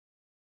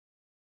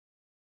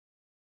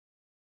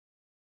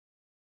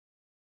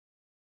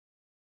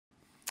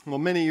Well,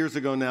 many years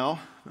ago now,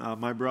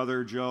 my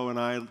brother Joe and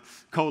I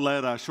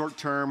co-led a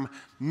short-term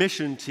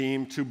mission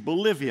team to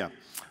Bolivia.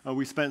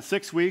 We spent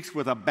 6 weeks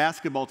with a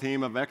basketball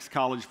team of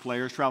ex-college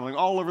players traveling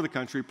all over the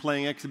country,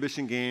 playing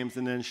exhibition games,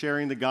 and then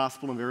sharing the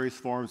gospel in various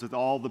forms with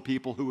all the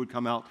people who would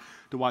come out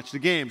to watch the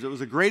games. It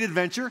was a great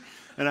adventure,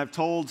 and I've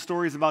told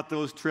stories about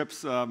those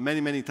trips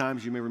many, many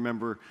times. You may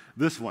remember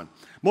this one.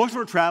 Most of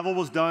our travel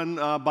was done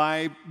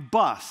by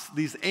bus,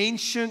 these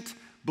ancient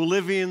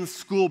Bolivian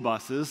school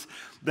buses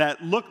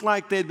that looked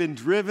like they'd been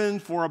driven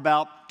for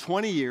about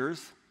 20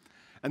 years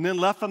and then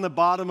left on the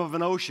bottom of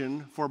an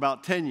ocean for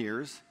about 10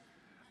 years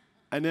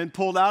and then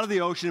pulled out of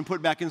the ocean and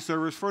put back in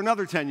service for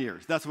another 10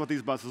 years. That's what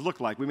these buses look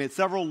like. We made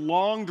several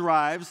long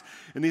drives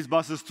in these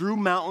buses through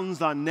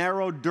mountains on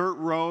narrow dirt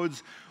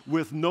roads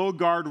with no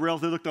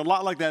guardrails. They looked a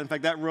lot like that. In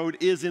fact, that road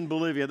is in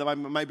Bolivia. That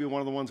might be one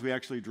of the ones we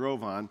actually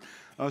drove on.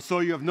 So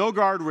you have no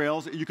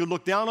guardrails. You could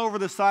look down over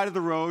the side of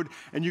the road,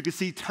 and you could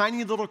see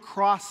tiny little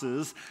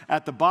crosses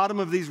at the bottom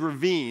of these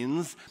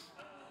ravines.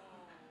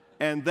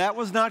 And that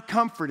was not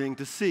comforting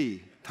to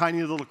see,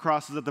 tiny little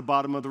crosses at the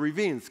bottom of the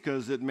ravines,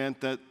 because it meant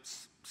that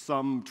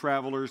some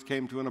travelers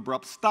came to an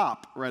abrupt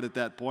stop right at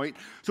that point.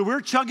 So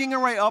we're chugging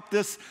our way up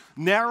this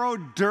narrow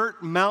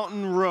dirt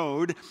mountain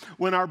road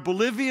when our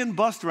Bolivian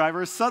bus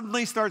driver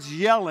suddenly starts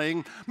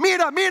yelling,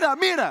 "Mira, mira,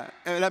 mira!"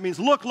 And that means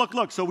look, look,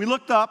 look. So we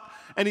looked up,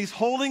 and he's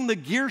holding the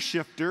gear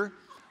shifter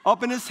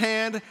up in his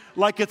hand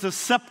like it's a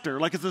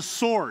scepter, like it's a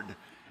sword.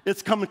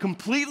 It's coming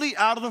completely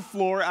out of the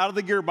floor, out of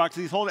the gearbox.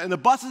 He's holding, and the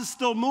bus is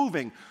still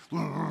moving.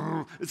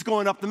 It's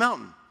going up the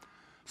mountain.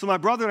 So my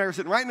brother and I are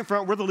sitting right in the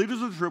front. We're the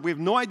leaders of the trip. We have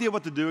no idea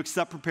what to do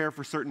except prepare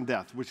for certain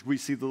death, which we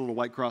see the little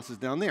white crosses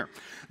down there.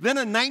 Then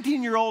a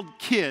 19-year-old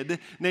kid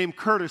named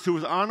Curtis, who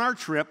was on our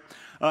trip,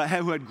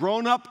 who had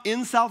grown up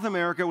in South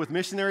America with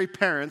missionary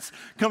parents,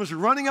 comes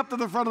running up to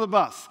the front of the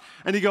bus.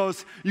 And he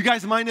goes, "You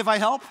guys mind if I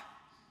help?"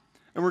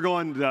 And we're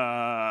going,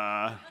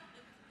 duh.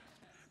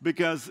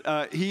 Because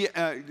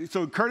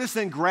so Curtis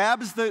then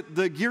grabs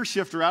the gear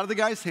shifter out of the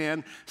guy's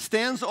hand,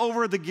 stands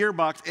over the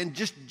gearbox, and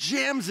just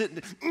jams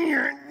it,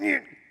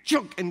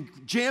 and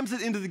jams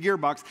it into the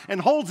gearbox and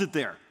holds it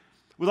there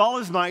with all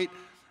his might,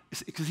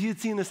 because he had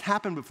seen this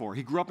happen before.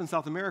 He grew up in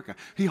South America.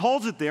 He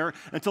holds it there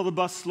until the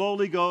bus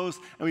slowly goes,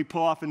 and we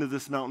pull off into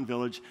this mountain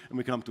village, and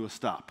we come to a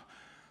stop.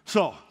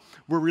 So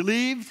we're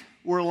relieved,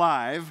 we're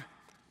alive,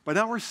 but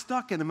now we're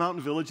stuck in a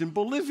mountain village in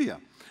Bolivia.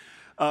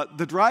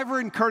 The driver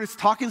and Curtis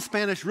talk in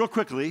Spanish real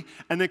quickly,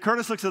 and then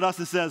Curtis looks at us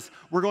and says,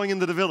 "We're going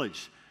into the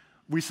village."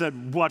 We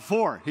said, "What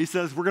for?" He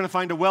says, "We're going to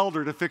find a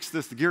welder to fix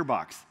this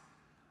gearbox."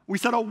 We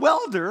said, "A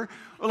welder?"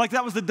 Like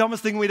that was the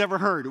dumbest thing we'd ever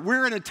heard.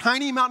 We're in a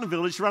tiny mountain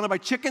village surrounded by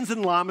chickens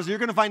and llamas, and you're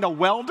going to find a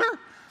welder?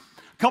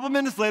 A couple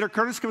minutes later,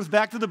 Curtis comes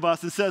back to the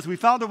bus and says, "We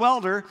found a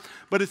welder,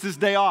 but it's his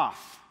day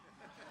off."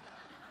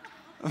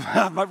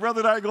 My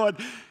brother and I are going,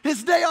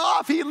 "His day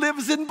off? He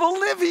lives in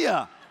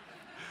Bolivia.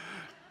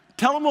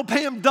 Tell him we'll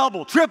pay him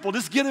double, triple.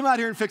 Just get him out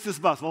here and fix this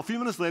bus." Well, a few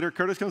minutes later,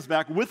 Curtis comes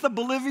back with a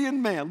Bolivian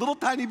man, little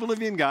tiny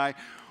Bolivian guy,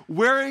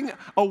 wearing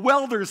a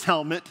welder's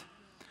helmet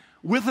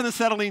with an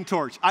acetylene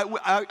torch. I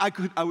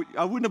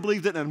wouldn't have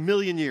believed it in a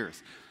million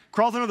years.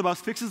 Crawls under the bus,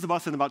 fixes the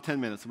bus in about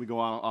 10 minutes, and we go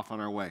off on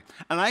our way.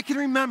 And I can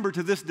remember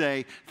to this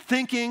day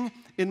thinking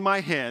in my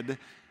head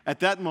at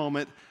that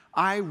moment,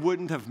 I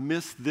wouldn't have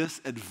missed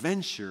this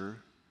adventure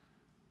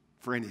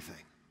for anything.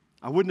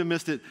 I wouldn't have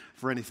missed it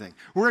for anything.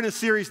 We're in a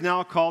series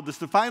now called, this is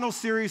the final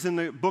series in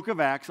the book of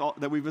Acts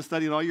that we've been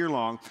studying all year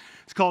long.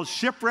 It's called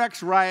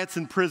Shipwrecks, Riots,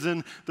 and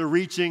Prison, the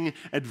Reaching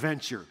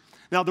Adventure.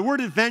 Now, the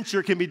word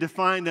adventure can be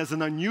defined as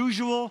an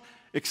unusual,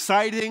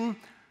 exciting,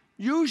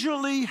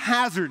 usually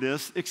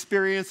hazardous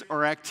experience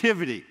or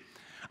activity.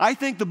 I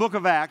think the book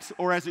of Acts,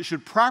 or as it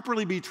should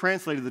properly be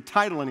translated, the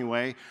title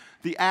anyway,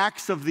 the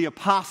Acts of the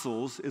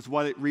Apostles is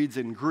what it reads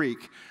in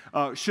Greek,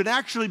 should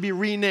actually be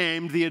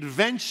renamed the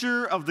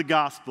Adventure of the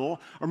Gospel,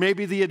 or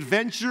maybe the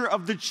Adventure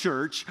of the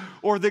Church,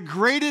 or the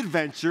Great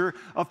Adventure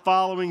of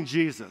Following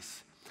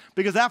Jesus.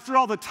 Because after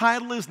all, the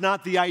title is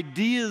not the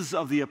ideas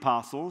of the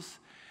apostles,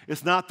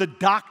 it's not the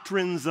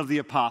doctrines of the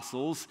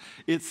apostles,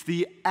 it's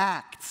the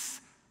acts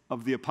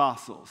of the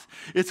apostles.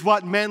 It's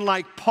what men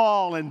like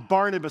Paul and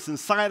Barnabas and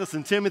Silas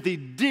and Timothy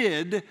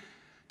did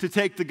to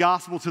take the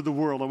gospel to the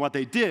world, and what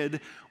they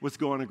did was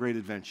go on a great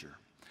adventure.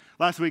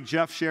 Last week,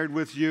 Jeff shared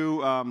with you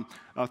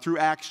through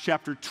Acts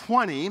chapter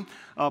 20,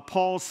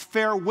 Paul's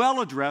farewell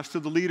address to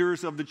the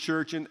leaders of the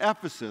church in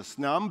Ephesus.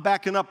 Now, I'm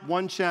backing up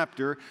one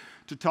chapter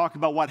to talk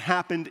about what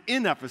happened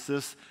in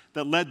Ephesus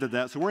that led to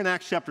that. So we're in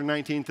Acts chapter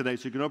 19 today,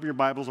 so you can open your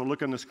Bibles or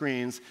look on the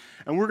screens,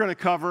 and we're going to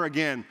cover,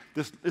 again,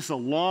 this is a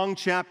long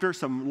chapter,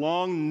 some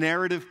long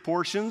narrative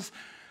portions.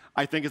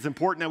 I think it's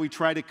important that we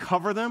try to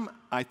cover them.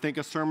 I think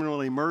a sermon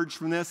will emerge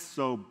from this,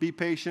 so be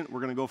patient.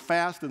 We're going to go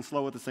fast and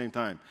slow at the same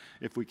time,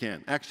 if we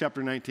can. Acts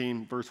chapter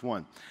 19, verse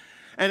 1.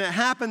 "And it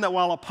happened that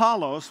while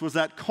Apollos was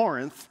at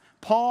Corinth,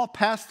 Paul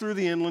passed through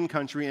the inland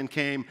country and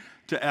came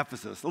to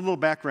Ephesus. A little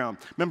background.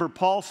 Remember,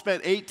 Paul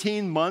spent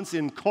 18 months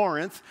in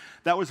Corinth.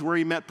 That was where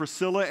he met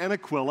Priscilla and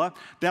Aquila.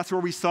 That's where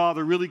we saw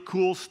the really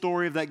cool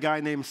story of that guy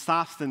named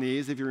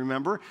Sosthenes, if you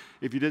remember.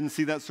 If you didn't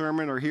see that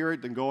sermon or hear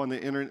it, then go on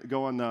the internet,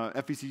 go on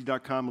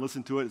FEC.com and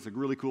listen to it. It's a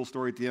really cool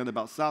story at the end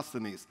about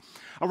Sosthenes.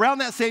 Around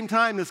that same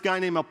time, this guy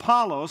named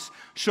Apollos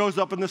shows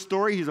up in the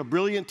story. He's a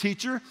brilliant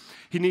teacher.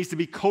 He needs to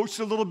be coached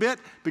a little bit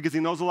because he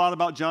knows a lot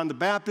about John the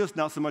Baptist,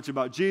 not so much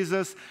about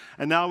Jesus.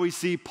 And now we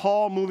see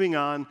Paul moving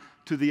on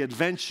to the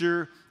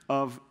adventure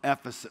of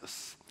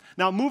Ephesus.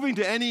 Now, moving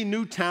to any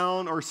new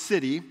town or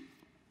city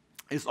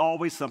is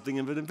always something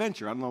of an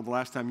adventure. I don't know the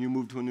last time you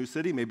moved to a new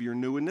city. Maybe you're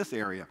new in this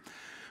area.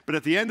 But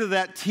at the end of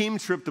that team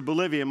trip to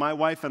Bolivia, my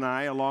wife and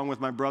I, along with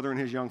my brother and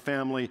his young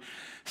family,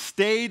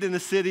 stayed in the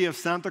city of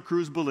Santa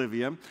Cruz,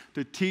 Bolivia,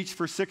 to teach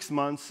for 6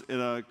 months at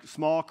a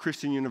small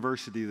Christian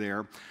university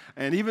there.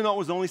 And even though it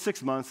was only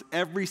 6 months,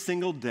 every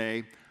single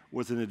day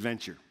was an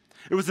adventure.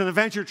 It was an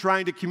adventure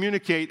trying to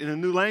communicate in a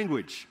new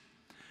language.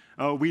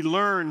 We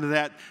learned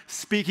that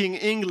speaking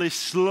English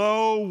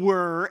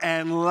slower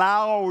and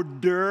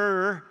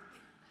louder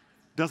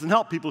doesn't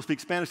help people who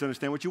speak Spanish to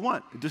understand what you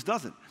want. It just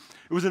doesn't.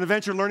 It was an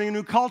adventure learning a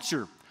new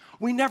culture.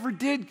 We never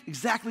did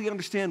exactly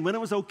understand when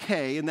it was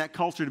okay in that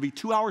culture to be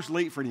 2 hours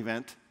late for an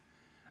event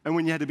and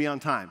when you had to be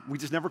on time. We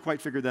just never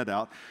quite figured that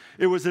out.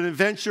 It was an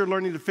adventure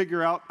learning to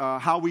figure out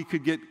how we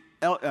could get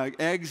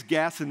eggs,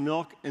 gas, and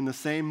milk in the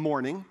same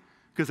morning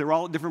because they were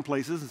all at different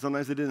places, and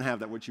sometimes they didn't have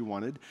that what you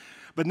wanted.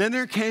 But then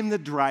there came the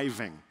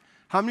driving.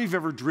 How many of you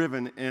have ever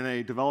driven in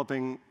a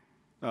developing,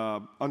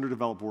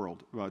 underdeveloped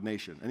world,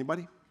 nation?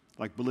 Anybody?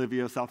 Like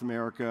Bolivia, South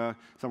America,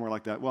 somewhere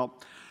like that. Well,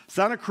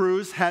 Santa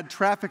Cruz had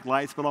traffic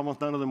lights, but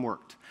almost none of them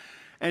worked.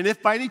 And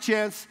if by any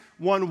chance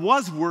one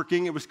was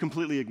working, it was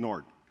completely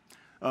ignored.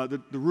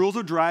 The rules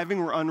of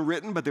driving were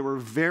unwritten, but they were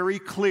very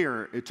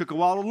clear. It took a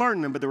while to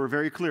learn them, but they were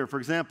very clear. For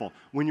example,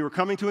 when you were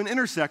coming to an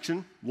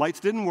intersection, lights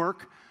didn't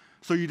work,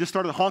 so you just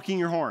started honking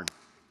your horn.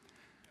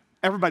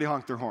 Everybody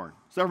honked their horn.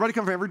 So everybody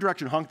come from every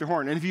direction, honked their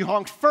horn. And if you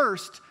honked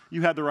first,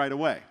 you had the right of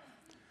way.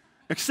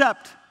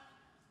 Except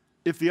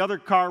if the other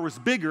car was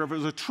bigger, if it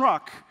was a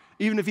truck,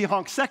 even if he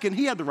honked second,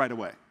 he had the right of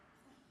way.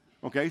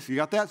 Okay, so you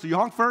got that? So you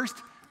honk first,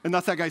 and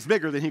that's that guy's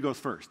bigger, then he goes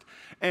first.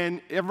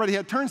 And everybody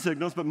had turn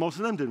signals, but most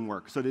of them didn't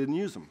work, so they didn't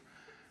use them.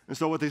 And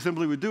so what they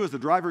simply would do is the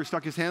driver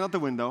stuck his hand out the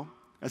window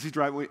as he's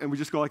driving, and we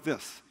just go like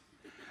this.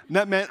 And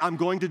that meant, I'm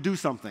going to do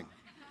something.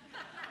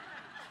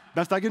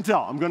 Best I can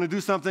tell. I'm going to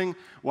do something.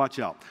 Watch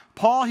out.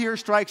 Paul here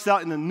strikes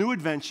out in a new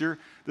adventure,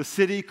 the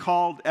city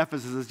called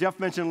Ephesus. As Jeff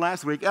mentioned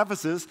last week,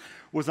 Ephesus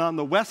was on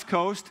the west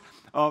coast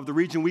of the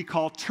region we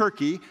call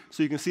Turkey.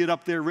 So you can see it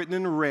up there written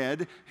in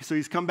red. So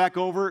he's come back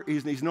over.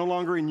 He's no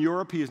longer in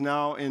Europe. He is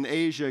now in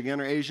Asia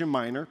again, or Asia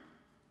Minor.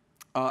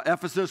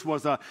 Ephesus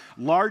was a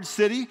large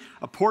city,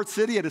 a port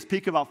city. At its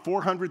peak, about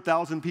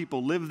 400,000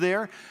 people lived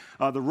there.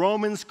 The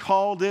Romans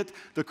called it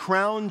the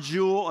crown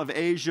jewel of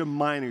Asia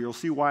Minor. You'll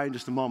see why in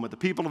just a moment. The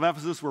people of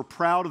Ephesus were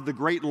proud of the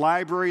great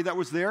library that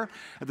was there.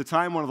 At the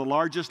time, one of the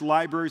largest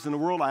libraries in the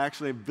world. I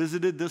actually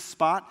visited this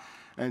spot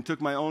and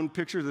took my own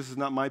picture. This is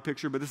not my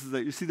picture, but this is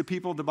you see the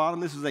people at the bottom?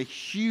 This is a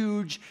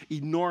huge,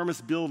 enormous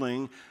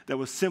building that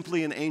was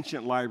simply an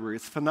ancient library.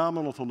 It's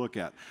phenomenal to look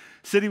at.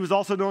 The city was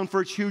also known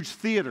for its huge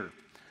theater.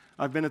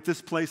 I've been at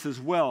this place as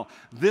well.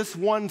 This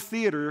one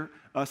theater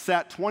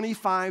sat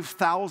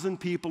 25,000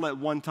 people at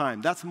one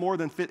time. That's more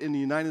than fit in the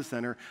United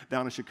Center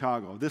down in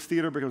Chicago. This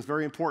theater becomes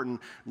very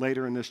important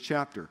later in this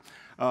chapter.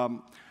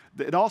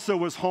 It also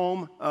was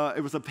home,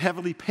 it was a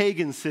heavily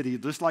pagan city,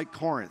 just like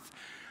Corinth.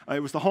 It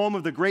was the home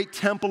of the great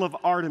temple of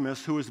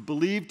Artemis, who is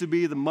believed to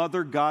be the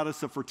mother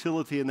goddess of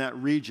fertility in that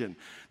region.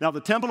 Now, the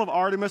temple of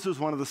Artemis was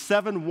one of the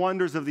 7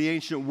 wonders of the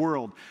ancient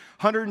world.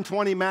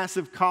 120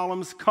 massive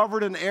columns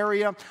covered an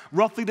area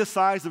roughly the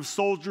size of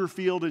Soldier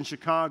Field in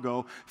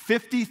Chicago.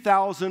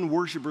 50,000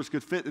 worshipers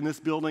could fit in this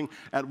building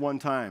at one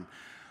time.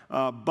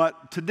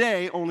 But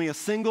today, only a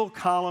single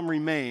column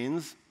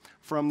remains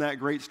from that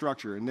great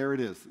structure, and there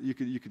it is. You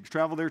could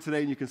travel there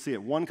today and you can see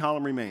it. One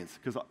column remains,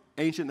 because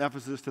ancient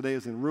Ephesus today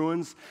is in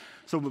ruins.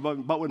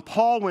 But when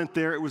Paul went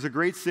there, it was a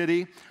great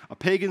city, a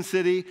pagan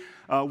city,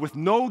 with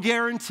no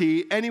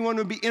guarantee anyone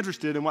would be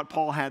interested in what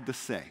Paul had to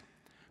say.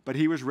 But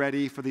he was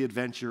ready for the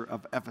adventure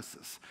of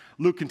Ephesus.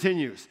 Luke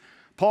continues.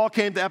 Paul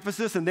came to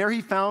Ephesus, and there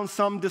he found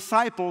some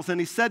disciples,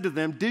 and he said to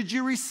them, "Did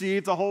you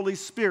receive the Holy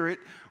Spirit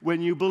when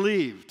you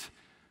believed?"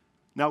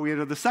 Now we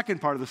enter the second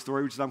part of the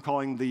story, which I'm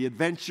calling the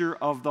adventure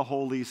of the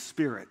Holy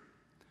Spirit.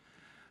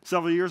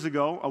 Several years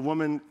ago, a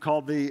woman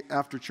called me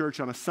after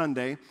church on a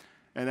Sunday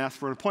and asked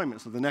for an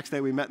appointment. So the next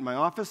day we met in my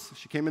office.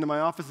 She came into my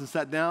office and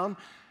sat down,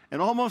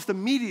 and almost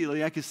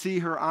immediately I could see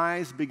her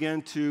eyes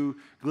begin to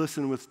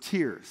glisten with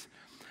tears.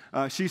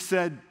 She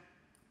said,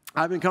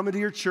 "I've been coming to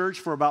your church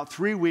for about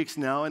 3 weeks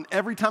now, and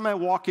every time I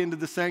walk into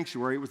the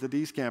sanctuary," it was the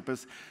D's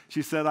campus,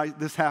 she said,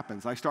 "this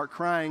happens. I start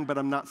crying, but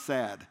I'm not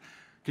sad.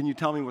 Can you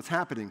tell me what's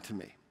happening to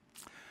me?"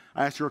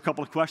 I asked her a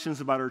couple of questions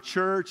about her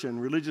church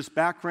and religious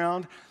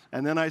background,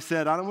 and then I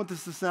said, "I don't want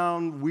this to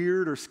sound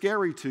weird or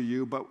scary to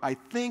you, but I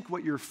think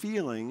what you're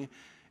feeling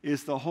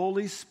is the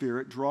Holy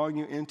Spirit drawing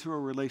you into a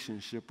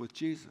relationship with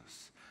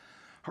Jesus.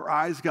 Her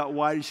eyes got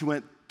wide and she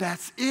went,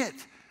 that's it.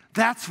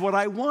 That's what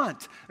I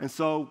want. And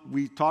so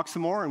we talked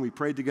some more and we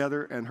prayed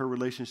together, and her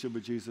relationship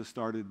with Jesus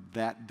started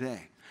that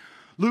day.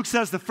 Luke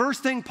says the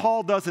first thing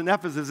Paul does in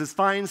Ephesus is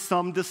find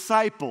some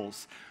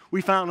disciples.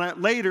 We found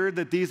out later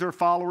that these are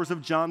followers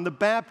of John the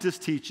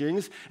Baptist's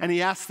teachings, and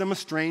he asks them a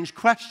strange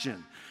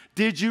question.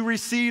 Did you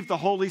receive the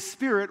Holy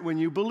Spirit when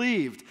you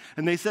believed?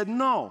 And they said,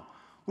 no,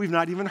 we've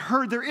not even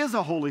heard there is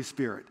a Holy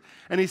Spirit.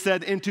 And he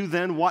said, into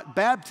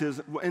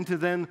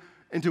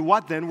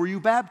what then were you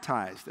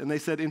baptized? And they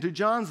said, into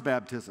John's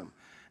baptism.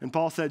 And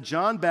Paul said,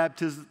 John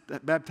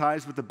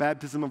baptized with the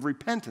baptism of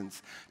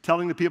repentance,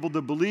 telling the people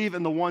to believe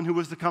in the one who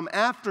was to come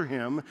after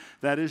him,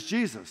 that is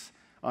Jesus.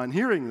 On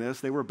hearing this,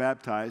 they were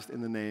baptized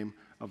in the name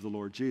of the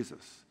Lord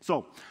Jesus.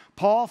 So,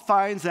 Paul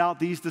finds out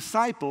these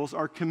disciples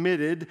are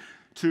committed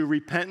to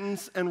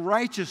repentance and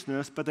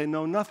righteousness, but they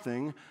know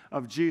nothing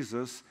of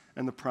Jesus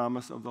and the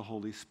promise of the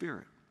Holy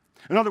Spirit.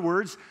 In other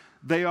words,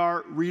 they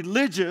are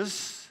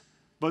religious,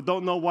 but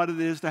don't know what it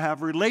is to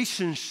have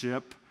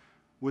relationship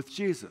with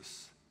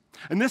Jesus.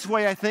 In this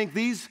way, I think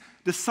these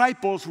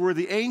disciples were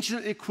the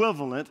ancient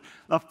equivalent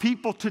of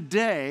people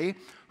today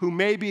who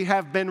maybe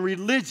have been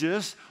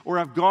religious or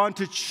have gone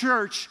to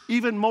church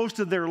even most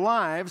of their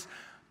lives,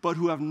 but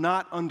who have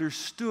not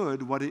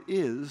understood what it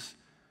is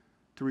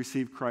to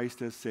receive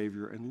Christ as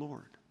Savior and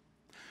Lord.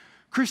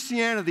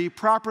 Christianity,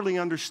 properly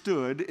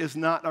understood, is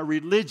not a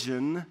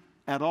religion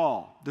at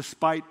all,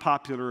 despite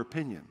popular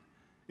opinion.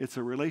 It's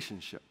a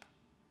relationship.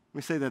 Let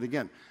me say that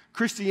again.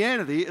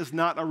 Christianity is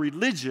not a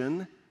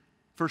religion,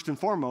 first and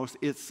foremost,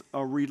 it's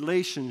a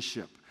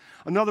relationship.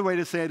 Another way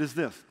to say it is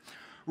this.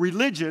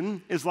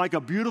 Religion is like a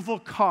beautiful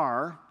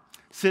car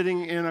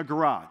sitting in a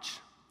garage.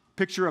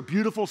 Picture a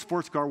beautiful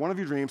sports car, one of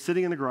your dreams,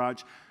 sitting in a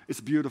garage. It's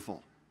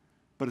beautiful,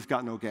 but it's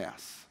got no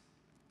gas.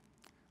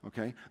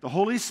 Okay? The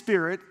Holy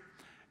Spirit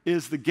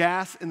is the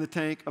gas in the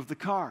tank of the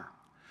car.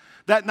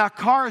 That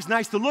car is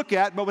nice to look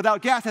at, but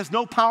without gas has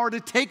no power to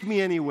take me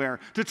anywhere,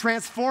 to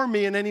transform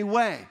me in any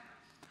way.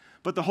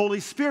 But the Holy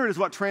Spirit is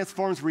what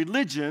transforms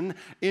religion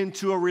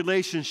into a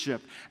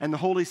relationship. And the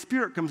Holy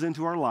Spirit comes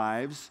into our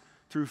lives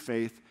through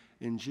faith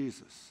in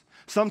Jesus.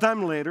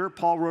 Sometime later,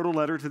 Paul wrote a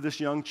letter to this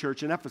young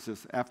church in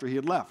Ephesus after he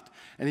had left.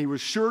 And he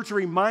was sure to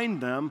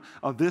remind them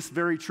of this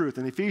very truth.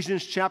 In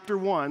Ephesians chapter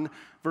 1,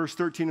 verse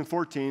 13 and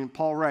 14,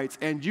 Paul writes,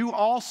 and you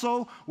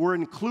also were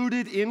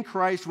included in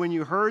Christ when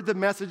you heard the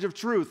message of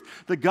truth,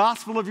 the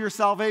gospel of your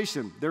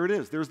salvation. There it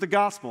is. There's the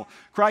gospel.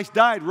 Christ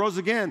died, rose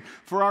again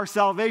for our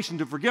salvation,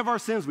 to forgive our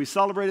sins. We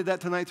celebrated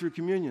that tonight through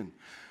communion.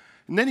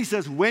 And then he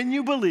says, when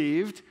you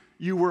believed,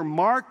 you were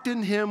marked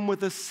in him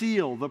with a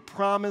seal, the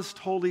promised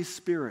Holy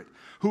Spirit,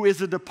 who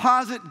is a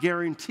deposit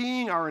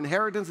guaranteeing our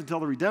inheritance until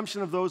the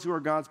redemption of those who are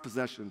God's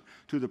possession,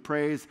 to the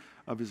praise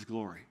of his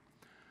glory.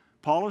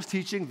 Paul is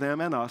teaching them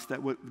and us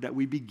that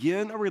we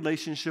begin a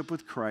relationship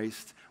with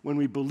Christ when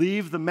we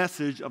believe the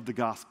message of the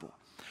gospel,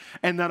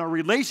 and that our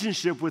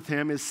relationship with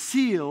him is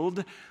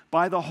sealed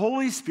by the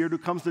Holy Spirit who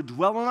comes to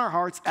dwell in our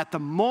hearts at the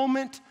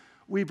moment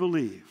we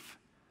believe.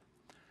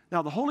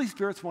 Now, the Holy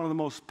Spirit's one of the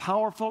most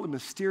powerful and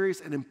mysterious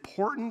and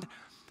important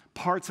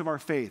parts of our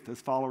faith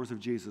as followers of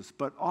Jesus,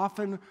 but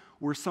often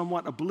we're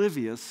somewhat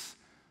oblivious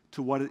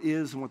to what it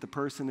is and what the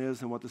person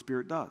is and what the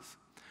Spirit does.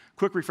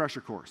 Quick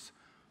refresher course.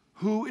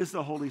 Who is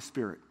the Holy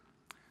Spirit?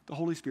 The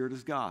Holy Spirit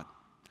is God.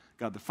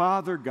 God the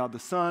Father, God the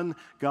Son,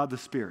 God the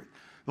Spirit.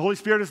 The Holy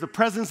Spirit is the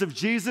presence of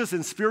Jesus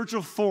in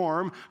spiritual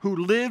form who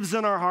lives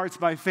in our hearts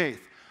by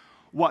faith.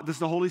 What does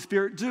the Holy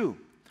Spirit do?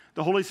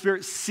 The Holy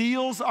Spirit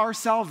seals our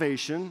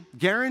salvation,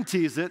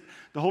 guarantees it.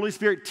 The Holy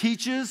Spirit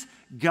teaches,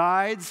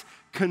 guides,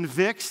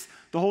 convicts.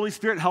 The Holy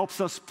Spirit helps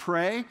us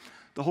pray.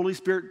 The Holy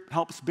Spirit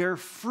helps bear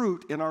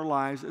fruit in our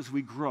lives as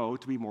we grow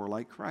to be more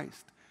like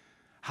Christ.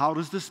 How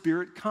does the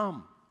Spirit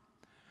come?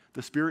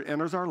 The Spirit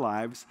enters our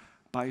lives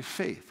by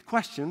faith.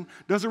 Question,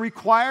 does it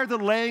require the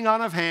laying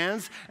on of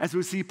hands, as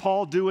we see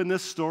Paul do in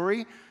this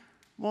story?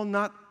 Well,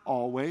 not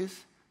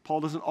always. Paul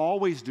doesn't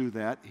always do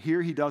that.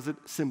 Here he does it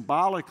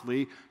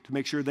symbolically to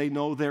make sure they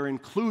know they're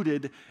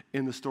included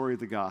in the story of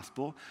the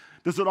gospel.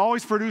 Does it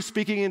always produce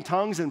speaking in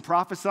tongues and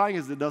prophesying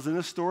as it does in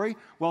this story?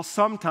 Well,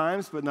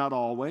 sometimes, but not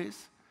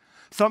always.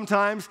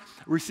 Sometimes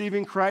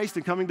receiving Christ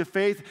and coming to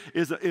faith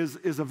is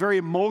a very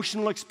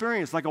emotional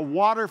experience, like a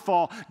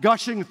waterfall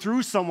gushing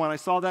through someone. I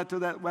saw that to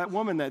that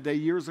woman that day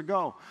years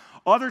ago.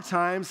 Other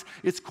times,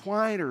 it's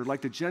quieter,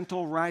 like the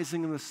gentle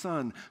rising of the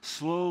sun,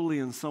 slowly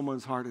in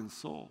someone's heart and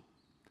soul.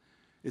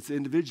 It's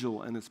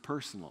individual and it's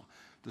personal.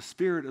 The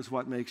Spirit is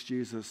what makes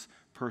Jesus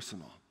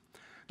personal.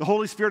 The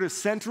Holy Spirit is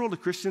central to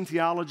Christian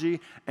theology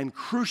and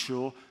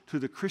crucial to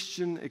the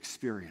Christian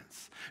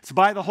experience. It's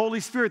by the Holy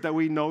Spirit that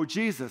we know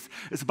Jesus.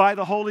 It's by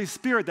the Holy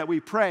Spirit that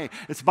we pray.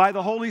 It's by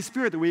the Holy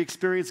Spirit that we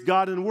experience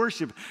God in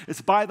worship.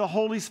 It's by the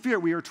Holy Spirit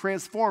we are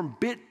transformed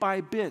bit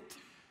by bit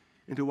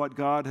into what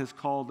God has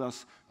called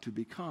us to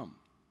become.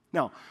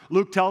 Now,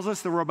 Luke tells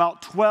us there were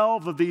about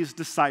 12 of these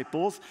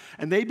disciples,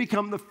 and they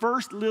become the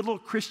first little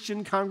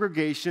Christian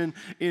congregation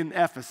in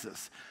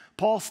Ephesus.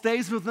 Paul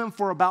stays with them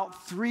for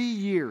about 3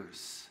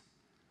 years.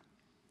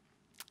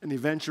 And the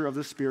adventure of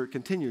the Spirit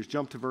continues.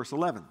 Jump to verse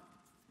 11.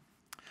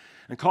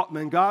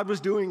 And God was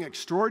doing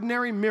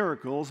extraordinary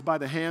miracles by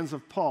the hands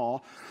of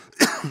Paul,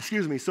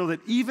 so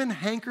that even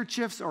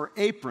handkerchiefs or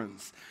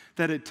aprons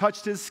that had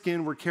touched his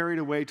skin were carried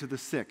away to the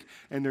sick,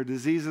 and their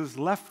diseases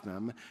left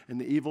them, and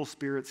the evil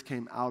spirits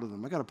came out of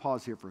them. I got to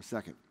pause here for a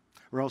second,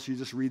 or else you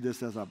just read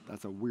this as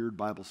a weird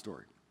Bible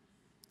story.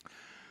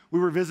 We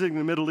were visiting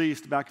the Middle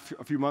East back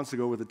a few months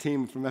ago with a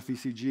team from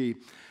FECG,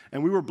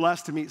 and we were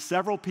blessed to meet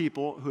several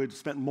people who had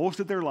spent most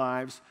of their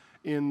lives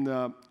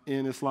in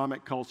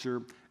Islamic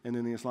culture and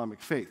in the Islamic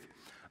faith,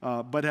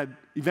 but had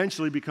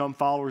eventually become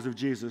followers of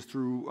Jesus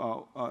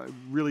through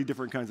really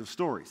different kinds of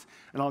stories.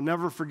 And I'll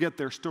never forget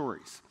their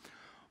stories.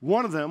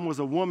 One of them was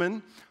a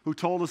woman who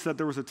told us that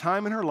there was a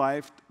time in her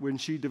life when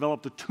she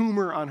developed a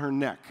tumor on her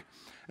neck.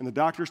 And the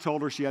doctors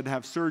told her she had to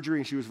have surgery,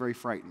 and she was very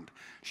frightened.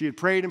 She had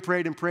prayed and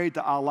prayed and prayed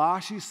to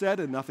Allah, she said,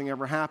 and nothing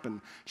ever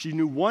happened. She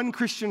knew one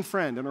Christian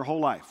friend in her whole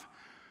life.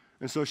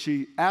 And so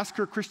she asked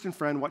her Christian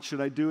friend, what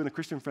should I do? And the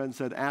Christian friend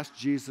said, ask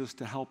Jesus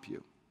to help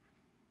you.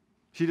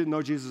 She didn't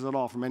know Jesus at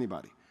all from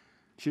anybody.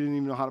 She didn't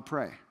even know how to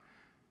pray.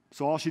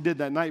 So all she did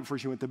that night before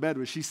she went to bed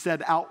was she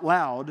said out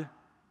loud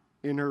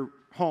in her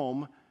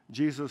home,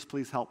 Jesus,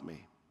 please help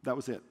me. That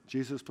was it.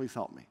 Jesus, please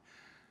help me.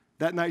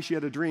 That night she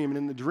had a dream, and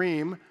in the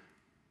dream,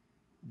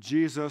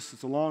 Jesus,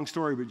 it's a long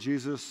story, but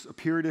Jesus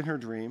appeared in her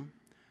dream,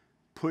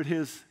 put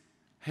his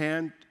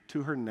hand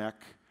to her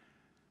neck,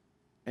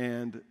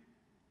 and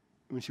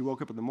when she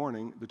woke up in the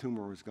morning, the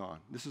tumor was gone.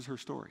 This is her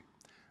story.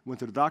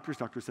 Went to the doctor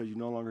said, you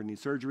no longer need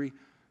surgery.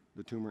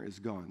 The tumor is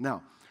gone.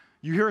 Now,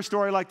 you hear a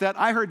story like that.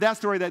 I heard that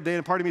story that day,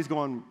 and part of me is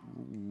going,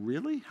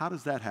 really? How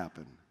does that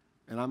happen?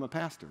 And I'm a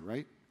pastor,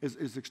 right?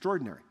 It's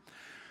extraordinary.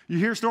 You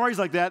hear stories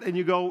like that, and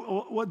you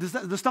go, oh,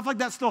 does stuff like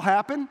that still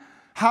happen?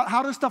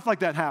 How does stuff like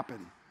that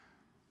happen?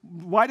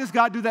 Why does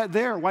God do that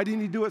there? Why didn't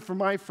he do it for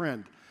my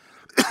friend?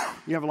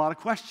 You have a lot of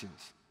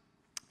questions.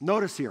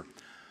 Notice here,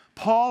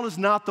 Paul is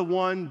not the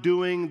one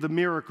doing the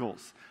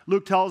miracles.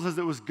 Luke tells us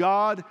it was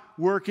God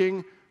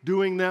working,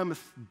 doing them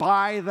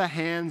by the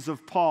hands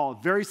of Paul.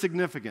 Very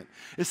significant.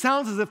 It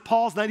sounds as if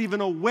Paul's not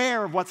even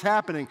aware of what's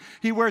happening.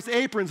 He wears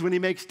aprons when he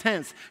makes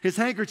tents, his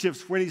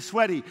handkerchiefs when he's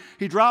sweaty.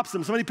 He drops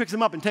them. Somebody picks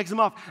them up and takes them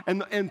off.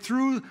 And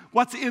through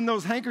what's in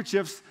those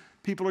handkerchiefs,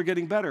 people are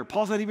getting better.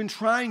 Paul's not even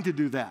trying to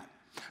do that.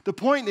 The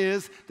point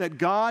is that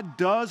God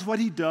does what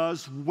he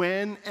does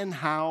when and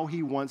how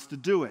he wants to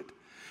do it.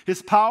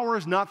 His power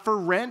is not for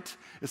rent.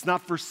 It's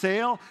not for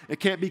sale. It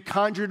can't be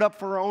conjured up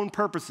for our own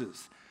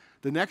purposes.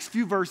 The next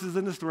few verses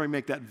in the story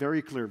make that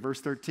very clear.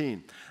 Verse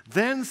 13.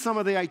 Then some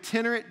of the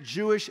itinerant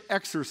Jewish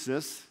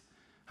exorcists,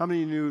 how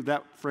many knew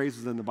that phrase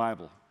is in the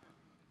Bible?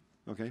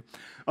 Okay.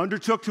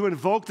 Undertook to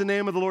invoke the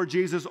name of the Lord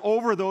Jesus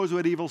over those who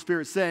had evil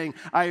spirits, saying,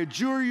 I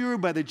adjure you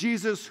by the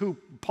Jesus who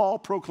Paul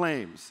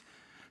proclaims.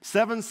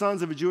 7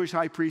 sons of a Jewish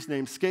high priest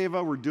named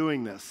Sceva were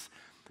doing this.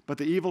 But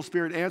the evil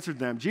spirit answered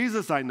them,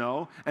 Jesus I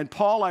know, and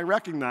Paul I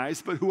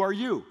recognize, but who are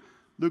you?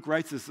 Luke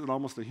writes this in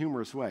almost a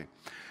humorous way.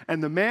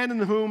 And the man in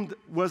whom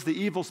was the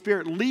evil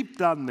spirit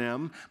leaped on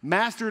them,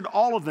 mastered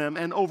all of them,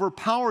 and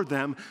overpowered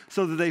them,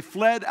 so that they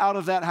fled out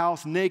of that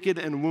house naked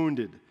and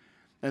wounded.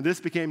 And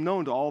this became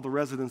known to all the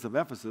residents of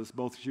Ephesus,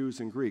 both Jews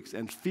and Greeks.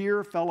 And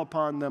fear fell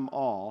upon them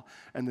all,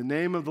 and the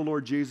name of the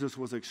Lord Jesus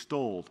was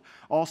extolled.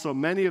 Also,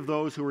 many of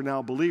those who were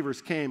now believers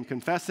came,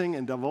 confessing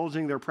and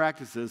divulging their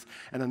practices.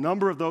 And a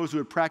number of those who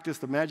had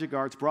practiced the magic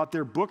arts brought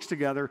their books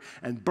together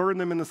and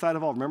burned them in the sight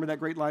of all. Remember that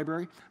great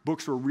library?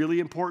 Books were really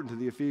important to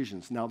the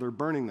Ephesians. Now they're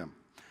burning them.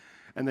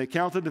 And they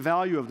counted the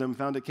value of them,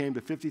 found it came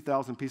to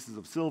 50,000 pieces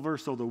of silver.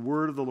 So the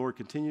word of the Lord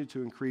continued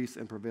to increase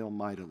and prevail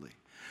mightily.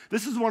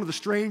 This is one of the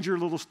stranger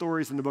little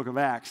stories in the book of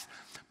Acts,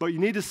 but you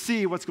need to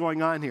see what's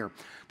going on here.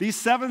 These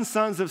 7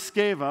 sons of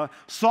Sceva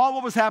saw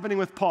what was happening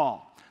with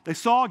Paul. They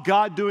saw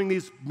God doing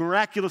these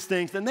miraculous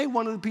things, and they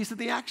wanted a piece of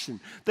the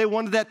action. They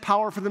wanted that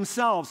power for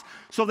themselves.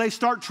 So they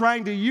start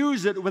trying to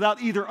use it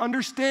without either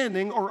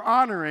understanding or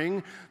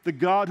honoring the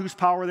God whose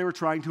power they were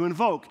trying to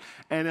invoke.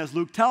 And as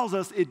Luke tells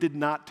us, it did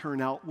not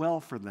turn out well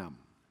for them.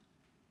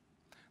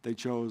 They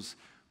chose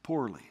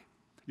poorly.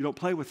 You don't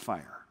play with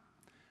fire.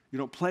 You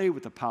don't play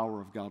with the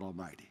power of God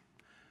Almighty.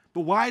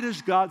 But why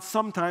does God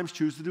sometimes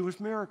choose to do his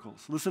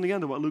miracles? Listen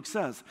again to what Luke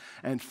says.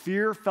 And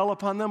fear fell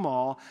upon them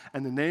all,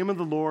 and the name of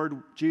the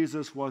Lord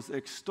Jesus was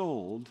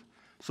extolled.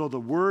 So the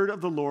word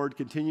of the Lord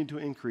continued to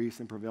increase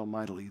and prevail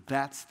mightily.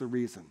 That's the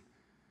reason.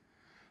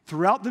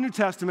 Throughout the New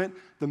Testament,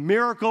 the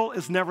miracle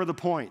is never the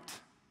point.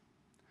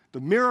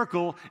 The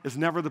miracle is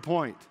never the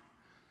point.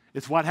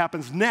 It's what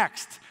happens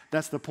next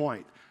that's the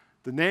point.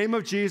 The name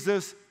of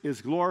Jesus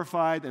is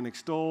glorified and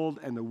extolled,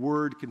 and the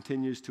word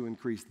continues to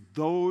increase.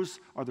 Those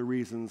are the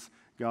reasons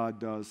God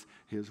does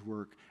his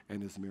work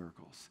and his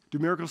miracles. Do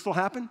miracles still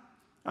happen?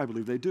 I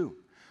believe they do.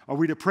 Are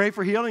we to pray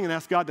for healing and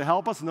ask God to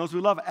help us and those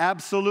we love?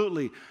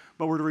 Absolutely.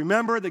 But we're to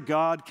remember that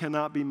God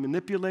cannot be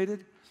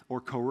manipulated or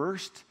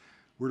coerced.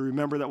 We're to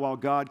remember that while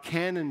God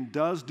can and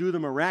does do the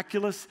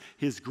miraculous,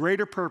 his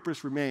greater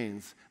purpose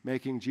remains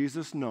making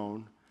Jesus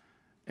known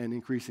and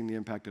increasing the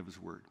impact of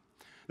his word.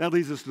 That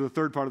leads us to the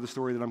third part of the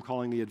story that I'm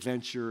calling the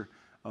adventure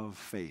of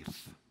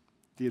faith.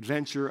 The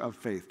adventure of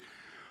faith.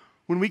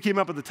 When we came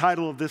up with the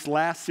title of this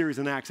last series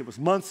in Acts, it was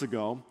months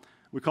ago.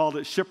 We called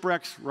it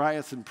Shipwrecks,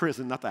 Riots, and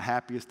Prison. Not the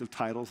happiest of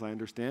titles, I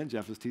understand.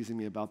 Jeff is teasing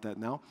me about that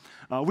now.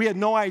 We had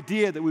no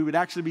idea that we would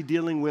actually be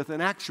dealing with an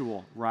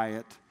actual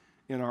riot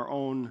in our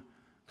own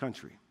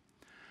country.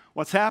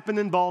 What's happened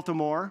in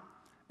Baltimore,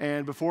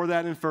 and before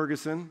that in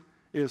Ferguson,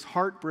 is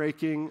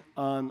heartbreaking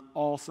on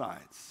all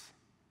sides.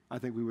 I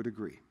think we would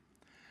agree.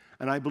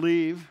 And I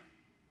believe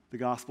the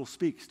gospel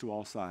speaks to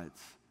all sides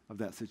of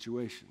that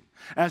situation.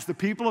 As the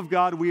people of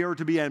God, we are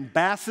to be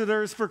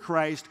ambassadors for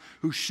Christ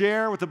who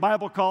share what the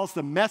Bible calls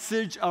the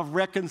message of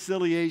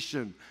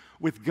reconciliation,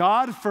 with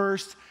God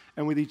first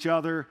and with each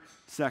other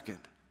second.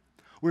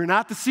 We're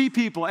not to see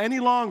people any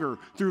longer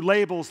through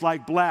labels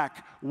like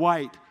black,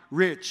 white,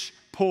 rich,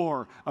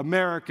 poor,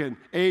 American,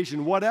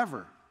 Asian,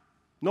 whatever.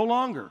 No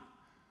longer.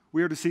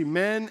 We are to see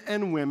men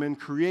and women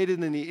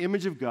created in the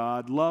image of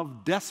God,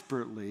 loved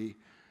desperately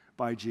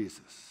by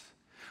Jesus.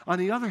 On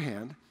the other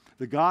hand,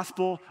 the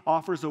gospel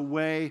offers a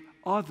way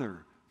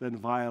other than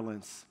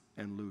violence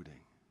and looting.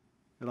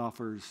 It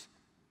offers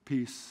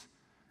peace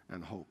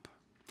and hope.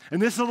 In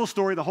this little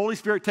story, the Holy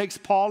Spirit takes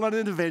Paul on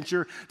an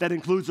adventure that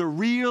includes a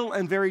real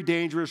and very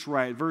dangerous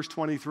riot. Verse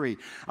 23.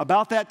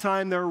 About that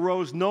time, there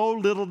arose no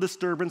little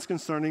disturbance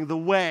concerning the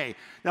way.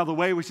 Now, the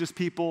way was just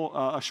people,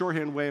 a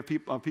shorthand way of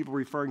people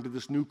referring to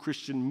this new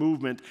Christian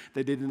movement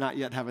that they did not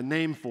yet have a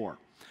name for.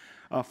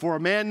 For a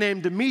man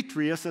named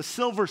Demetrius, a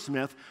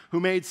silversmith, who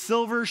made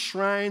silver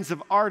shrines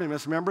of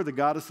Artemis, remember the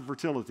goddess of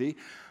fertility,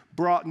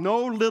 brought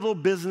no little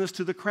business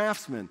to the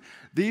craftsmen.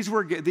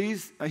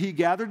 He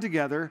gathered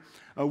together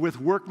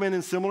with workmen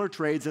in similar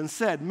trades and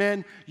said,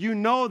 "Men, you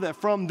know that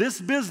from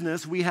this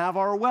business we have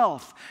our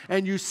wealth.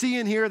 And you see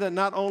and hear that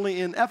not only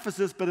in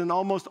Ephesus, but in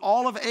almost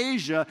all of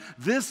Asia,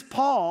 this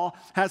Paul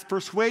has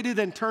persuaded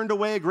and turned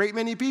away a great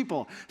many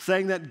people,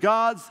 saying that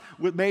gods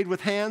made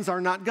with hands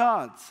are not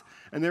gods.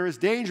 And there is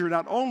danger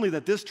not only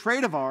that this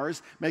trade of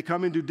ours may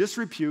come into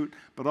disrepute,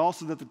 but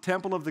also that the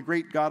temple of the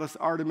great goddess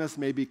Artemis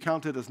may be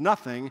counted as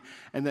nothing,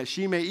 and that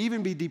she may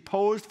even be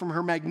deposed from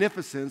her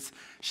magnificence,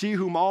 she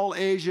whom all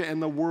Asia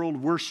and the world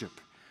worship."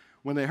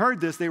 When they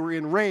heard this, they were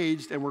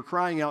enraged and were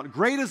crying out,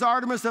 "Great is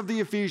Artemis of the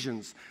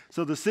Ephesians!"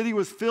 So the city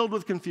was filled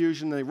with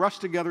confusion. They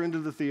rushed together into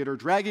the theater,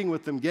 dragging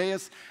with them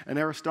Gaius and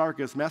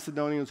Aristarchus,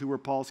 Macedonians who were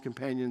Paul's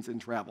companions in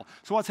travel.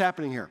 So what's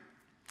happening here?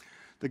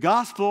 The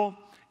gospel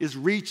is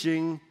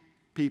reaching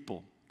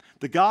people.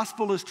 The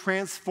gospel is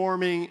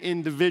transforming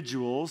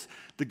individuals.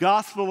 The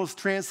gospel is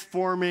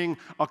transforming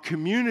a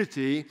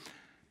community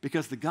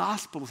because the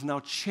gospel is now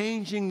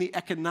changing the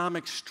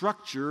economic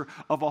structure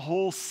of a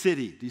whole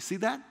city. Do you see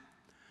that?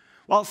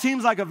 While it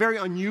seems like a very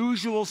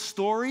unusual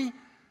story,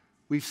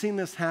 we've seen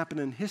this happen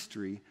in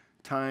history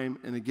time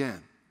and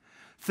again.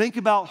 Think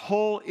about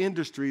whole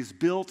industries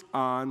built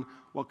on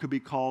what could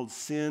be called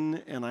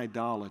sin and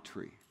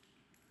idolatry.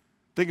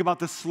 Think about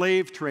the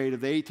slave trade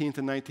of the 18th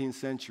and 19th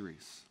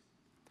centuries.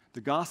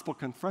 The gospel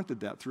confronted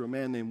that through a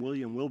man named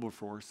William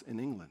Wilberforce in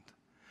England.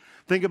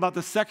 Think about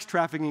the sex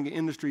trafficking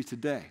industry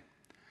today.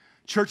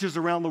 Churches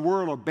around the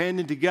world are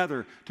banding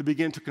together to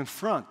begin to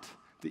confront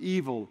the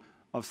evil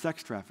of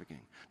sex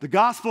trafficking. The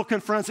gospel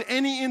confronts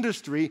any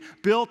industry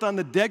built on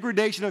the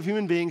degradation of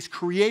human beings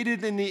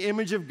created in the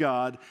image of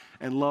God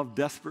and loved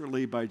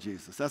desperately by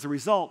Jesus. As a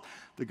result,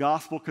 the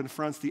gospel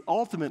confronts the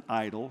ultimate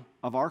idol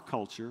of our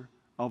culture,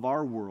 of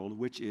our world,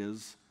 which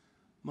is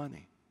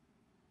money.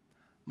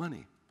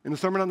 Money. In the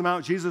Sermon on the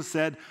Mount, Jesus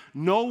said,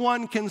 "No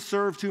one can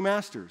serve two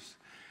masters.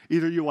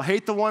 Either you will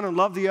hate the one and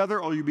love the other,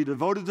 or you'll be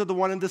devoted to the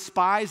one and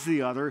despise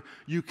the other.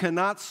 You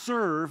cannot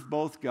serve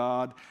both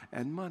God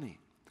and money."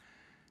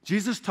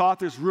 Jesus taught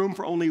there's room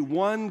for only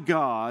one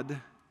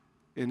God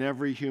in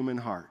every human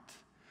heart.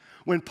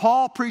 When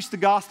Paul preached the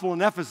gospel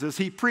in Ephesus,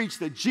 he preached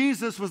that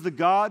Jesus was the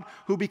God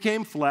who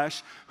became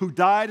flesh, who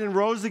died and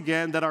rose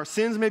again, that our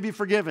sins may be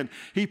forgiven.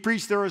 He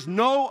preached there is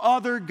no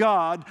other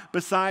God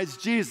besides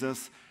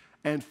Jesus,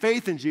 and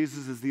faith in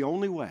Jesus is the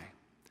only way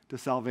to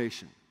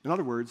salvation. In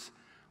other words,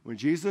 when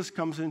Jesus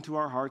comes into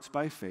our hearts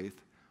by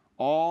faith,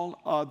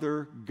 all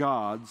other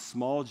gods,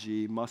 small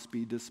g, must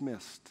be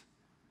dismissed.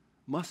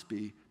 Must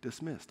be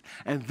dismissed.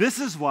 And this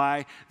is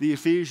why the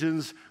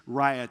Ephesians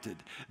rioted.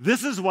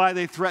 This is why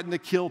they threatened to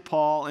kill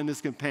Paul and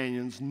his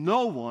companions.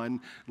 No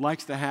one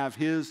likes to have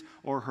his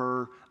or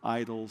her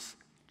idols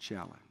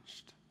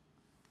challenged.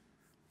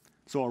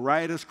 So a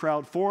riotous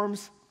crowd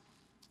forms,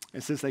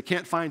 and since they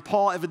can't find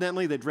Paul,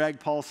 evidently, they drag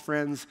Paul's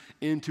friends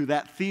into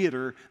that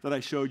theater that I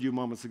showed you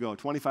moments ago,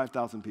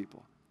 25,000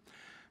 people.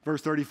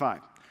 Verse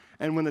 35.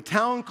 And when the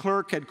town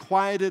clerk had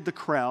quieted the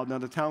crowd, now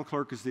the town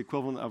clerk is the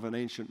equivalent of an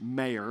ancient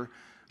mayor,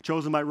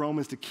 chosen by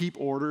Romans to keep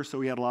order, so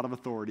he had a lot of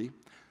authority.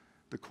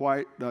 The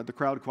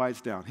crowd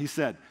quiets down. He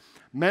said,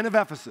 "Men of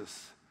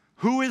Ephesus,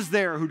 who is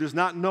there who does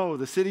not know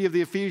the city of the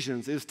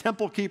Ephesians is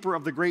temple keeper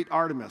of the great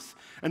Artemis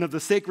and of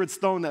the sacred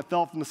stone that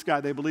fell from the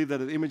sky?" They believe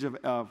that an image of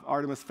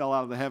Artemis fell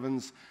out of the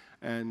heavens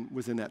and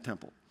was in that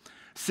temple.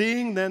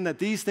 Seeing then that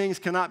these things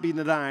cannot be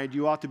denied,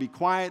 you ought to be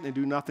quiet and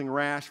do nothing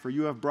rash, for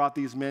you have brought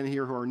these men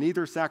here who are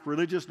neither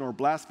sacrilegious nor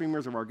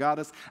blasphemers of our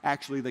goddess.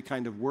 Actually, they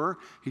kind of were.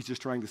 He's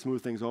just trying to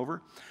smooth things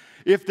over.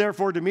 If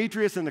therefore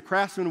Demetrius and the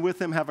craftsmen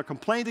with him have a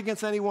complaint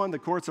against anyone, the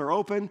courts are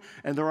open,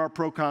 and there are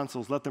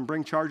proconsuls. Let them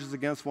bring charges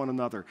against one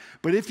another.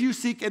 But if you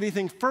seek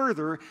anything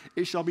further,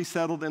 it shall be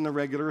settled in the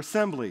regular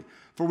assembly.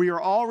 For we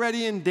are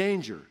already in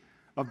danger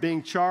of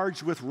being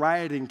charged with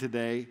rioting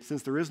today,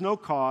 since there is no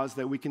cause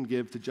that we can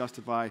give to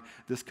justify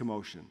this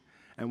commotion.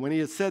 And when he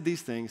had said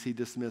these things, he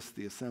dismissed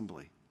the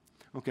assembly.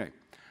 Okay,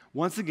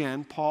 once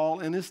again, Paul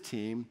and his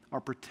team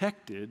are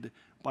protected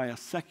by a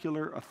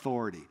secular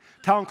authority.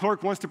 Town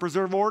clerk wants to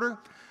preserve order,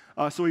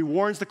 so he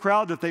warns the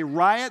crowd that if they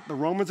riot, the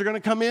Romans are going to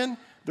come in.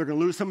 They're going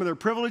to lose some of their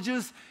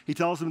privileges. He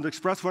tells them to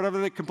express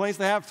whatever complaints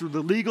they have through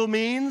the legal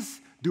means,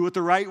 do it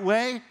the right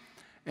way,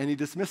 and he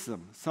dismisses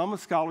them. Some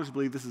scholars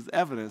believe this is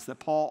evidence that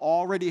Paul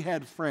already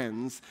had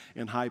friends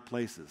in high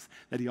places,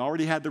 that he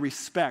already had the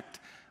respect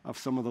of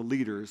some of the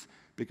leaders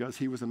because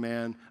he was a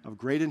man of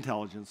great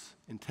intelligence,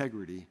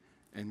 integrity,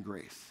 and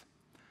grace.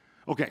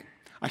 Okay,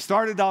 I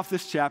started off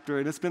this chapter,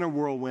 and it's been a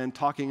whirlwind,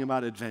 talking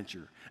about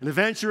adventure. An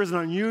adventure is an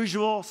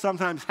unusual,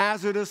 sometimes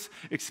hazardous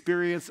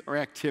experience or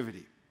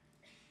activity.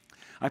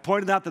 I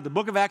pointed out that the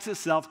book of Acts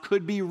itself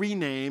could be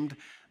renamed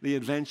the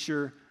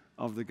adventure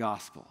of the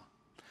gospel.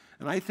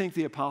 And I think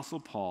the Apostle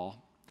Paul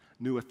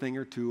knew a thing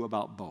or two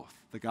about both,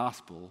 the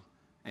gospel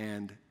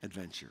and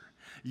adventure.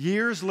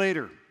 Years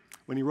later,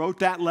 when he wrote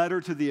that letter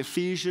to the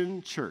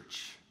Ephesian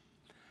church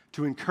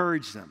to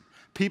encourage them,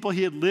 people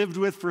he had lived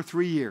with for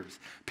 3 years,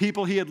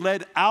 people he had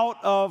led out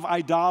of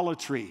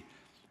idolatry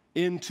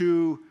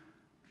into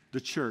the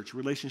church,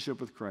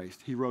 relationship with Christ,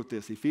 he wrote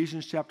this,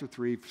 Ephesians chapter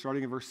 3,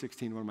 starting in verse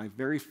 16, one of my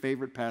very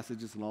favorite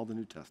passages in all the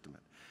New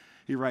Testament.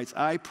 He writes,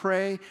 I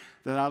pray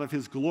that out of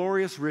his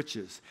glorious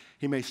riches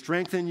he may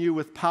strengthen you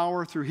with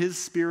power through his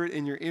Spirit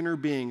in your inner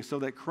being, so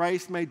that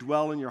Christ may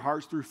dwell in your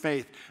hearts through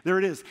faith. There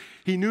it is.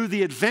 He knew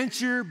the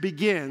adventure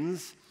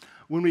begins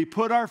when we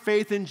put our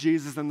faith in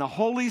Jesus and the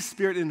Holy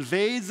Spirit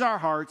invades our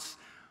hearts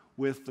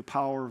with the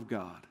power of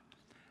God.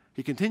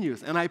 He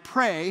continues, and I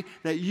pray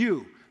that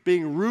you,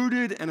 being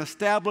rooted and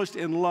established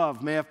in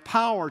love, may have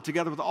power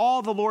together with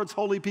all the Lord's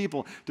holy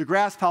people to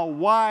grasp how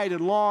wide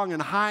and long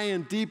and high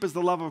and deep is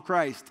the love of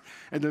Christ,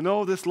 and to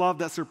know this love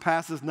that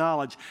surpasses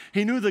knowledge.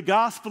 He knew the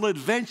gospel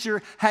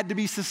adventure had to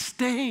be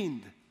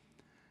sustained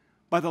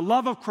by the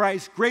love of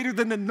Christ greater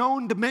than the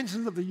known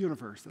dimensions of the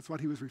universe. That's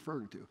what he was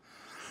referring to.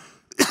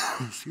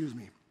 Excuse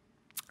me.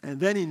 And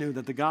then he knew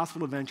that the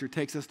gospel adventure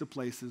takes us to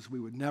places we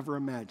would never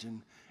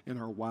imagine in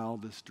our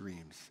wildest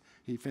dreams.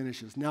 He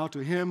finishes, now to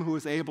him who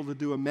is able to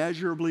do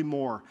immeasurably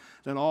more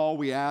than all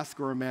we ask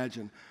or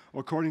imagine,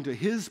 according to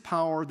his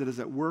power that is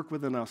at work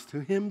within us, to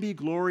him be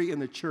glory in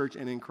the church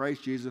and in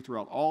Christ Jesus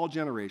throughout all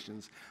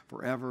generations,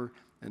 forever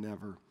and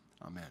ever.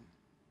 Amen.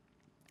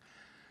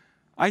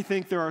 I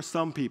think there are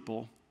some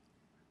people,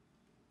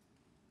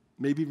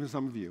 maybe even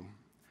some of you,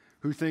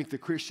 who think the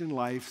Christian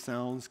life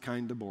sounds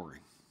kind of boring.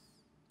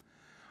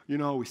 You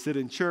know, we sit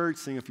in church,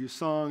 sing a few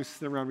songs,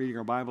 sit around reading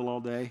our Bible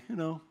all day. You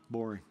know,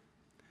 boring.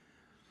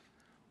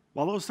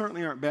 While those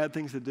certainly aren't bad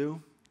things to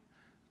do,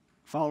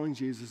 following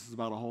Jesus is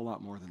about a whole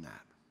lot more than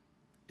that.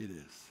 It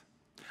is.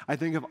 I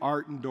think of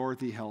Art and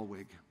Dorothy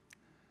Hellwig,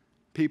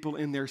 people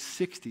in their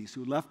 60s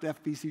who left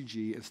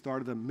FBCG and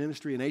started a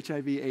ministry, an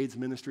HIV/AIDS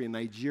ministry in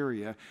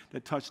Nigeria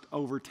that touched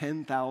over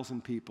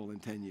 10,000 people in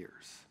 10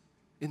 years.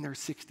 In their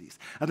 60s.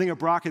 I think of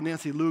Brock and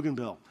Nancy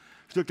Luganville,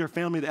 who took their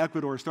family to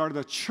Ecuador and started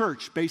a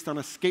church based on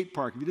a skate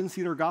park. If you didn't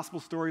see their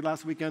gospel story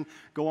last weekend,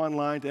 go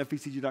online to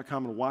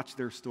fbcg.com and watch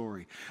their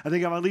story. I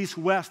think of Elise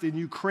West in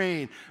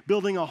Ukraine,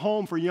 building a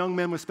home for young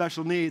men with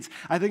special needs.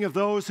 I think of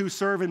those who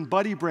serve in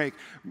Buddy Break,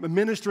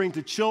 ministering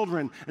to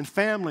children and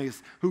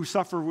families who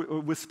suffer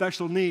with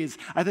special needs.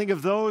 I think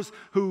of those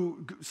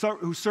who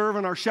serve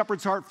in our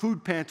Shepherd's Heart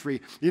food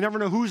pantry. You never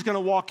know who's going to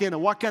walk in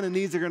and what kind of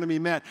needs are going to be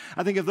met.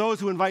 I think of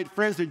those who invite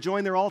friends to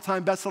join their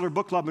all-time bestseller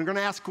book club and are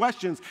going to ask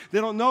questions. They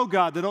don't know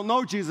God. They don't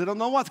know Jesus. They don't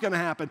know what's going to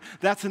happen.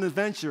 That's an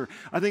adventure.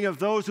 I think of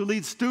those who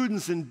lead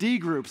students in D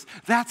groups.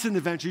 That's an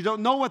adventure. You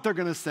don't know what they're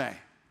going to say.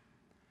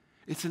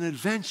 It's an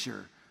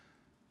adventure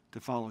to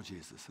follow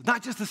Jesus. It's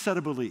not just a set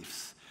of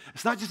beliefs.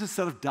 It's not just a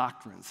set of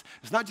doctrines.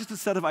 It's not just a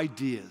set of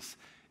ideas.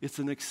 It's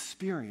an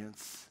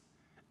experience,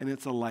 and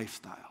it's a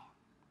lifestyle.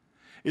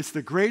 It's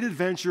the great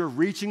adventure of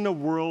reaching the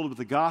world with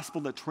the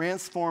gospel that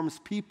transforms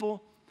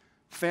people,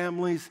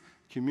 families,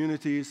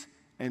 communities,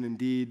 and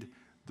indeed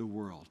the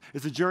world.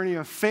 It's a journey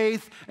of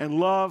faith and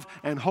love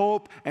and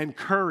hope and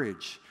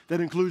courage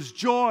that includes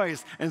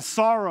joys and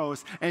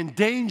sorrows and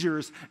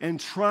dangers and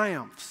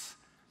triumphs.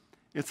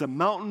 It's a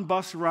mountain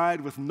bus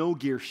ride with no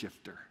gear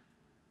shifter.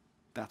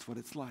 That's what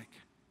it's like.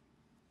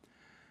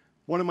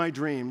 One of my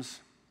dreams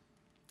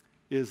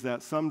is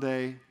that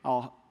someday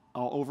I'll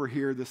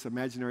overhear this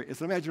imaginary, it's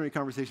an imaginary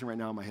conversation right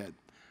now in my head,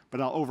 but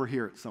I'll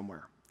overhear it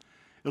somewhere.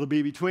 It'll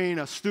be between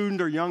a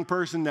student or young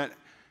person that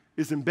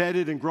is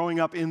embedded and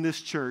growing up in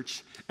this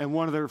church and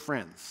one of their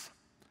friends.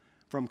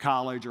 from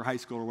college or high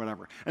school or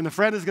whatever. And the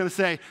friend is going to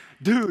say,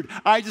 dude,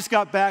 I just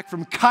got back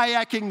from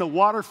kayaking the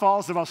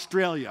waterfalls of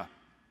Australia.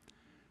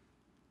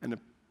 And the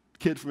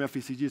kid from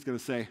FECG is going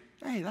to say,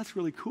 hey, that's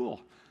really cool.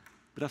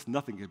 But that's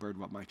nothing compared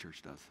to what my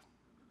church does.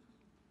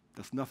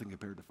 That's nothing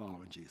compared to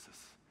following Jesus.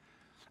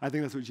 I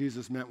think that's what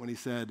Jesus meant when he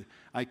said,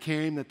 I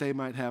came that they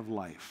might have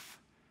life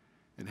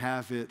and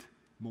have it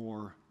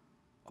more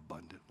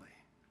abundantly.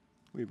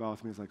 Will you bow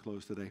with me as I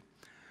close today?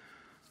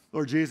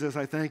 Lord Jesus,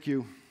 I thank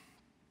you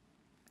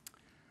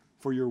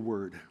for your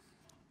word,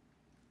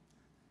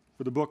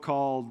 for the book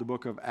called the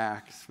book of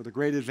Acts, for the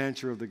great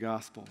adventure of the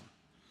gospel.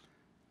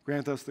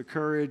 Grant us the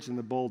courage and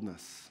the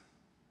boldness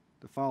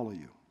to follow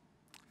you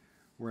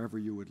wherever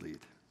you would lead.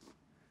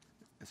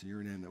 It's in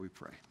your name that we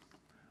pray.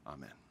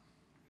 Amen.